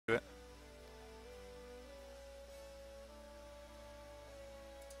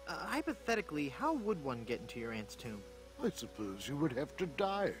Hypothetically, how would one get into your aunt's tomb? I suppose you would have to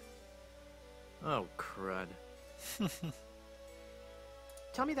die. Oh, crud.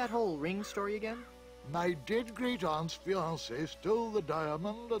 Tell me that whole ring story again? My dead great-aunt's fiancé stole the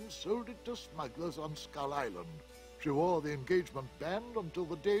diamond and sold it to smugglers on Skull Island. She wore the engagement band until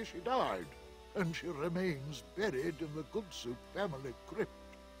the day she died, and she remains buried in the Goodsoup family crypt,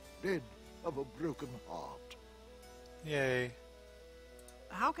 dead of a broken heart. Yay.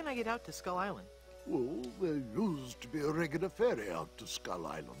 How can I get out to Skull Island? Well, there used to be a regular ferry out to Skull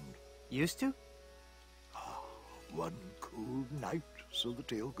Island. Used to? One cold night, so the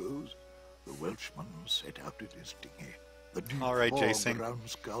tale goes, the Welshman set out in his dinghy. The deep All right, fog Jason. around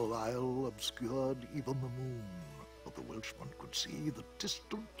Skull Isle obscured even the moon, but the Welshman could see the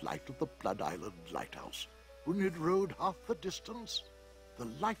distant light of the Blood Island lighthouse. When he'd rowed half the distance, the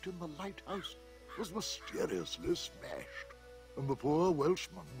light in the lighthouse was mysteriously smashed, and the poor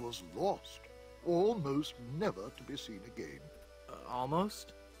Welshman was lost, almost never to be seen again.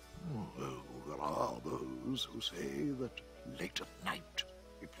 Almost? Well, there are those who say that late at night,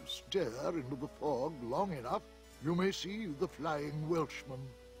 if you stare into the fog long enough, you may see the flying Welshman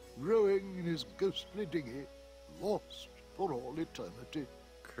rowing in his ghostly dinghy, lost for all eternity.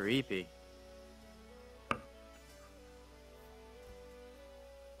 Creepy.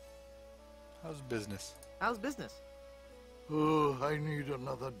 How's business? How's business? Oh, I need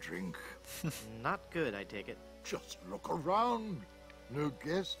another drink. Not good, I take it. Just look around. No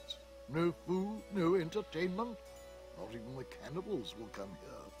guests, no food, no entertainment. Not even the cannibals will come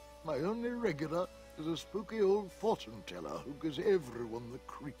here. My only regular is a spooky old fortune teller who gives everyone the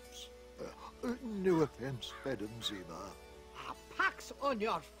creeps. No offense, Madam Zima. A pax on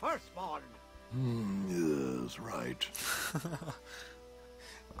your firstborn. Yes, right.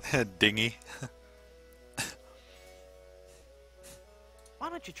 Dingy. Why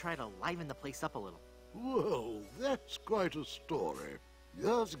don't you try to liven the place up a little? Well, that's quite a story.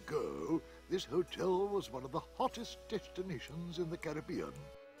 Years ago, this hotel was one of the hottest destinations in the Caribbean.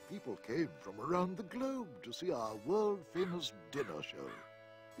 People came from around the globe to see our world-famous dinner show.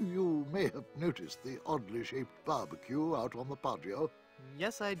 You may have noticed the oddly shaped barbecue out on the patio.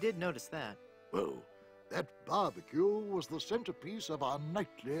 Yes, I did notice that. Well, that barbecue was the centerpiece of our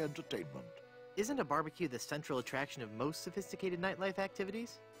nightly entertainment. Isn't a barbecue the central attraction of most sophisticated nightlife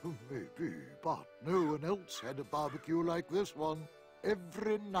activities? Maybe, but no one else had a barbecue like this one.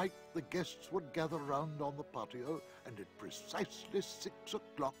 Every night the guests would gather round on the patio, and at precisely 6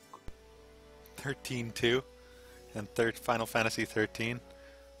 o'clock... 13-2 and Final Fantasy 13.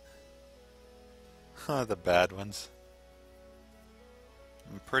 Huh, the bad ones.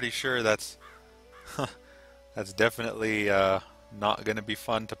 I'm pretty sure that's that's definitely not going to be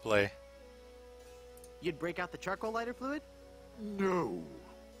fun to play. You'd break out the charcoal lighter fluid? No.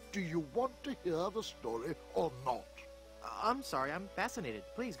 Do you want to hear the story or not? I'm sorry, I'm fascinated.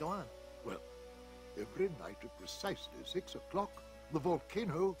 Please, go on. Well, every night at precisely 6 o'clock, the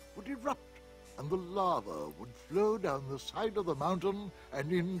volcano would erupt, and the lava would flow down the side of the mountain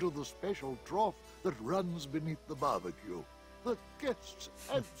and into the special trough that runs beneath the barbecue. The guests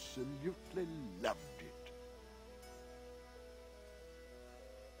absolutely loved it.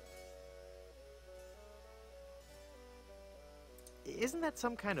 Isn't that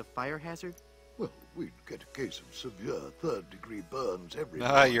some kind of fire hazard? Well, we'd get a case of severe third-degree burns every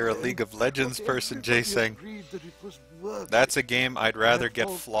Ah, now you're a and League then, of Legends but person, everybody Jason. agreed that it was worth That's it. a game I'd rather That get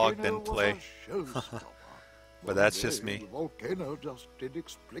flogged than volcano play. was a showstopper. But One that's day, just me. The volcano just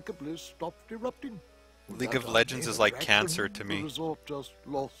inexplicably stopped erupting. League Without of our Legends main is like attraction, cancer to me. The resort just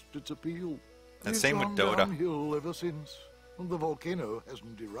lost its appeal. And It's same with gone Dota. downhill ever since, and the volcano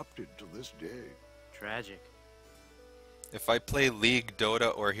hasn't erupted to this day. Tragic. If I play League,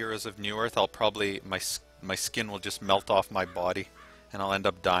 Dota, or Heroes of Newerth, I'll probably my skin will just melt off my body, and I'll end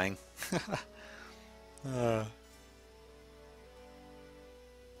up dying. But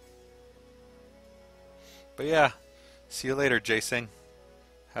yeah, see you later, Jason.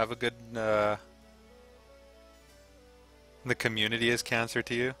 Have a good. The community is cancer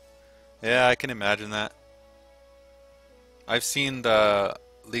to you. Yeah, I can imagine that. I've seen the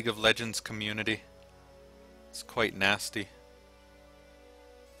League of Legends community. It's quite nasty.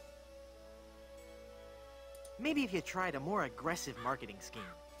 Maybe if you tried a more aggressive marketing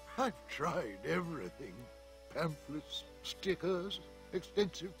scheme. I've tried everything. Pamphlets, stickers,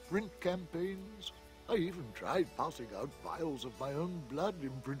 extensive print campaigns. I even tried passing out vials of my own blood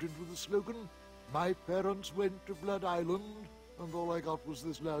imprinted with the slogan, "My parents went to Blood Island," and all I got was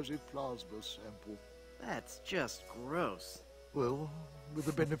this lousy plasma sample. That's just gross. Well, with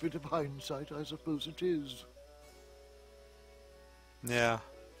the benefit of hindsight, I suppose it is. Yeah.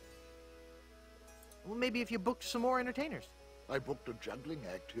 Well, maybe if you booked some more entertainers. I booked a juggling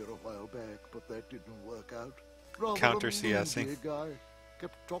act here a while back, but that didn't work out. Rather Counter a CSing. moody guy.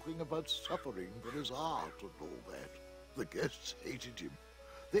 Kept talking about suffering for his art and all that. The guests hated him.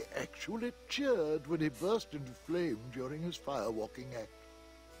 They actually cheered when he burst into flame during his firewalking act.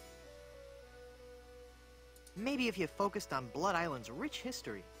 Maybe if you focused on Blood Island's rich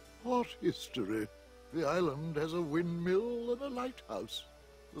history. What history? The island has a windmill and a lighthouse.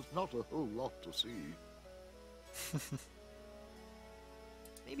 There's not a whole lot to see.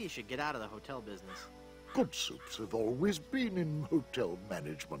 Maybe you should get out of the hotel business. Good soups have always been in hotel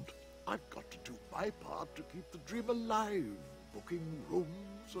management. I've got to do my part to keep the dream alive, booking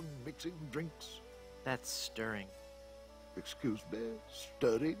rooms and mixing drinks. That's stirring. Excuse me,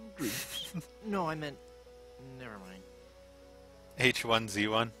 stirring drinks. No, I meant... Never mind.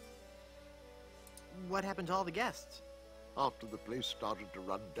 H1Z1. What happened to all the guests? After the place started to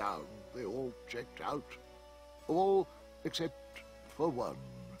run down, they all checked out. All except for one,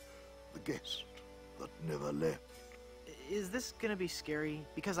 the guest that never left. Is this gonna be scary?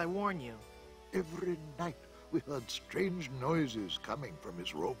 Because I warn you. Every night we heard strange noises coming from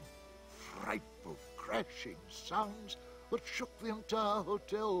his room. Frightful crashing sounds that shook the entire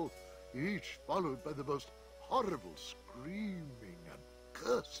hotel, each followed by the most horrible screaming and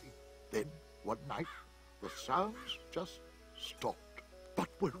cursing. Then, one night, the sounds just stopped, but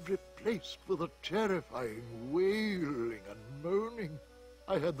were replaced with a terrifying wailing and moaning.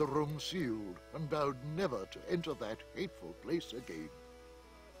 I had the room sealed and vowed never to enter that hateful place again.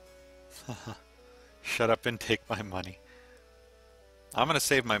 Shut up and take my money. I'm gonna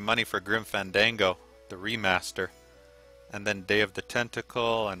save my money for Grim Fandango, the remaster. And then Day of the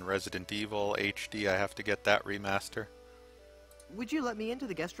Tentacle and Resident Evil HD, I have to get that remaster. Would you let me into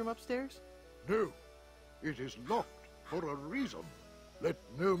the guest room upstairs? No, it is locked for a reason. Let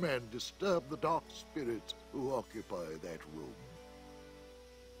no man disturb the dark spirits who occupy that room.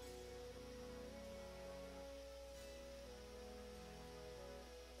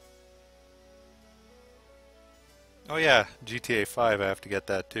 Oh yeah, GTA 5, I have to get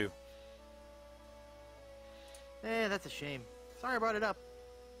that too. That's a shame. Sorry I brought it up.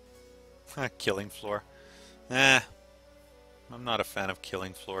 Killing Floor. I'm not a fan of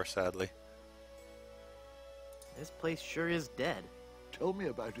Killing Floor, sadly. This place sure is dead. Tell me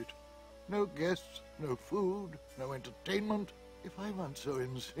about it. No guests, no food, no entertainment. If I weren't so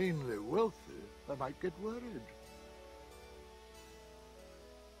insanely wealthy, I might get worried.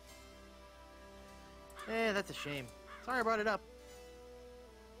 Eh, That's a shame. Sorry I brought it up.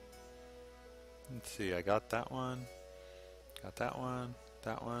 Let's see, I got that one. Got that one.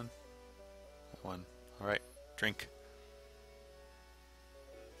 That one. That one. Alright, drink.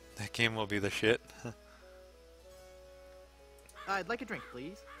 That game will be the shit. I'd like a drink,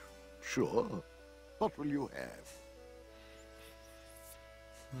 please. Sure. What will you have?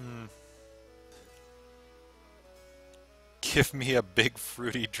 Give me a big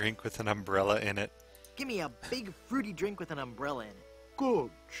fruity drink with an umbrella in it. Give me a big fruity drink with an umbrella in it.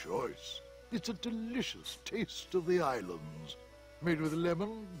 Good choice. It's a delicious taste of the islands, made with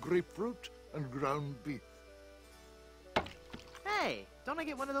lemon, grapefruit, and ground beef. Hey, don't I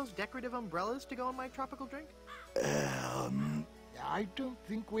get one of those decorative umbrellas to go in my tropical drink? I don't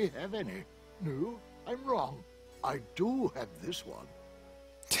think we have any. No, I'm wrong. I do have this one.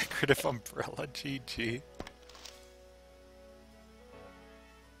 Decorative umbrella, GG.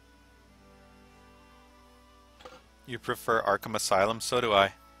 You prefer Arkham Asylum? So do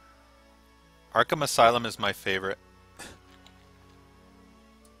I. Arkham Asylum is my favorite.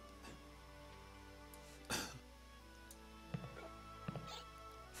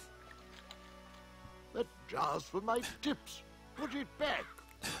 That jar's for my tips. Put it back.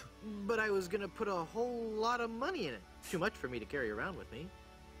 But I was gonna put a whole lot of money in it. Too much for me to carry around with me.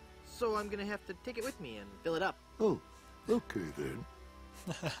 So I'm gonna have to take it with me and fill it up. Oh, okay then.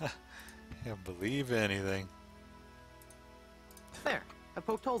 Can't believe anything. There, I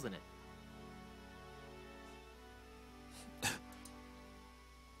poked holes in it.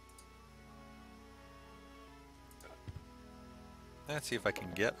 Let's see if I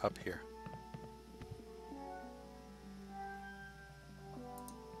can get up here.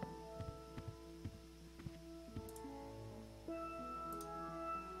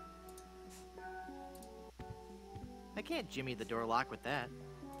 I can't jimmy the door lock with that.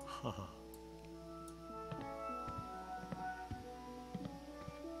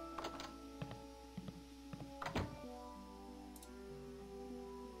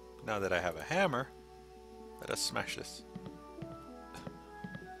 Now that I have a hammer, let us smash this.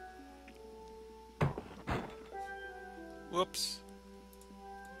 Whoops.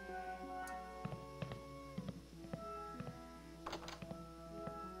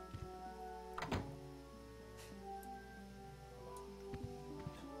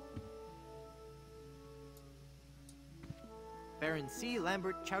 Baron C.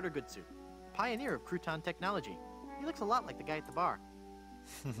 Lambert Chowdergoodsu, pioneer of crouton technology. He looks a lot like the guy at the bar.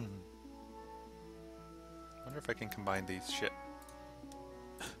 Wonder if I can combine these. Shit.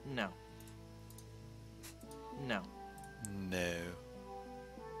 No. No. No.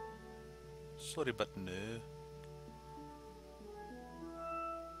 Sorry, but no.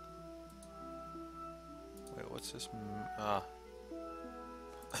 Wait, what's this?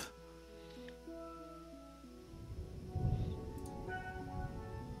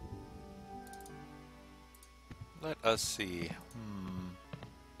 Let us see.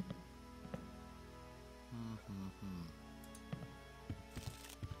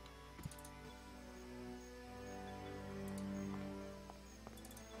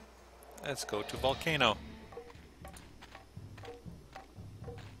 Let's go to Volcano.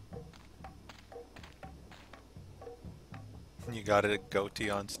 You got a goatee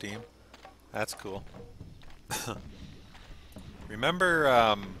on Steam? That's cool.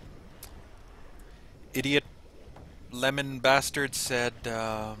 Remember, idiot lemon bastard said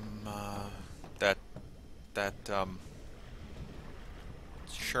that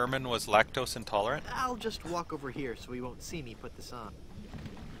Sherman was lactose intolerant? I'll just walk over here so he won't see me put this on.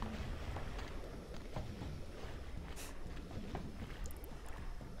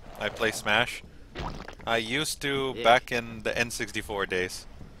 I play Smash. I used to Yeah. back in the N64 days.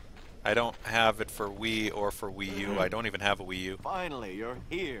 I don't have it for Wii or for Wii U. I don't even have a Wii U. Finally, you're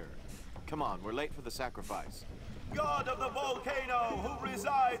here. Come on, we're late for the sacrifice. God of the volcano who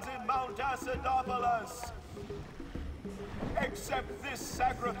resides in Mount Acidopolis, accept this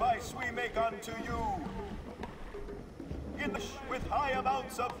sacrifice we make unto you. With high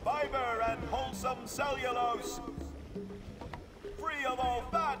amounts of fiber and wholesome cellulose, free of all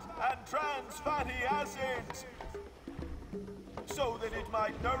fat and trans fatty acids, so that it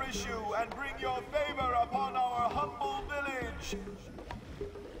might nourish you and bring your favor upon our humble village,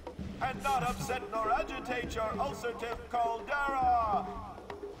 and not upset nor agitate your ulcerative caldera.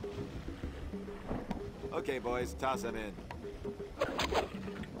 Okay, boys, toss him in.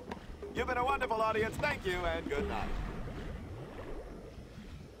 You've been a wonderful audience. Thank you, and good night.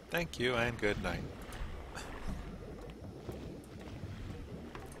 Thank you and good night.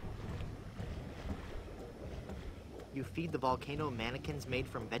 You feed the volcano mannequins made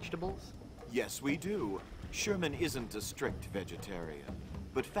from vegetables? Yes, we do. Sherman isn't a strict vegetarian,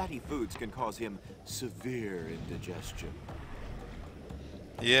 but fatty foods can cause him severe indigestion.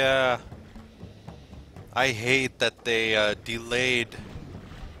 Yeah. I hate that they delayed.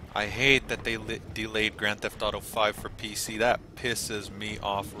 I hate that they delayed Grand Theft Auto 5 for PC. That pisses me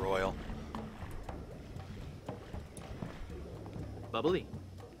off, Royal. Bubbly.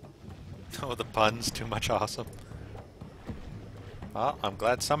 Oh, the puns, too much awesome. Well, I'm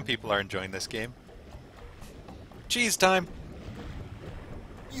glad some people are enjoying this game. Cheese time!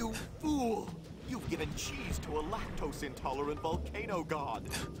 You fool! You've given cheese to a lactose-intolerant volcano god.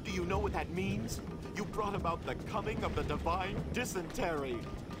 Do you know what that means? You brought about the coming of the divine dysentery.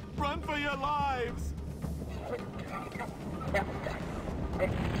 Run for your lives!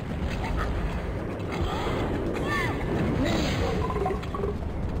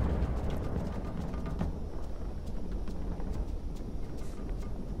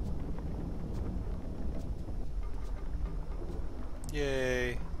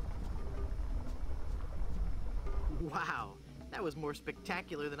 Yay. Wow, that was more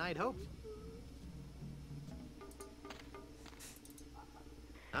spectacular than I'd hoped.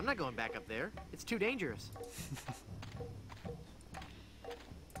 I'm not going back up there. It's too dangerous.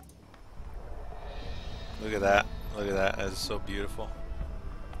 Look at that. Look at that. That is so beautiful.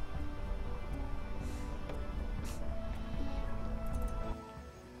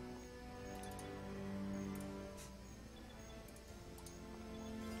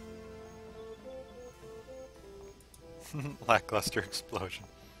 Lackluster explosion.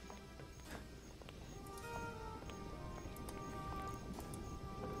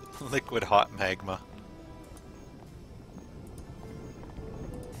 Liquid hot magma.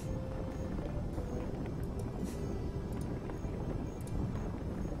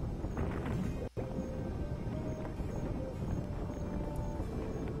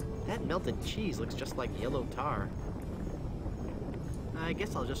 That melted cheese looks just like yellow tar. I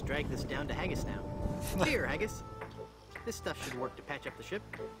guess I'll just drag this down to Haggis now. Here, Haggis. This stuff should work to patch up the ship.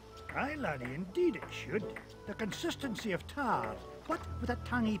 Aye, laddie, indeed it should. The consistency of tar, but with a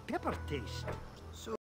tangy pepper taste.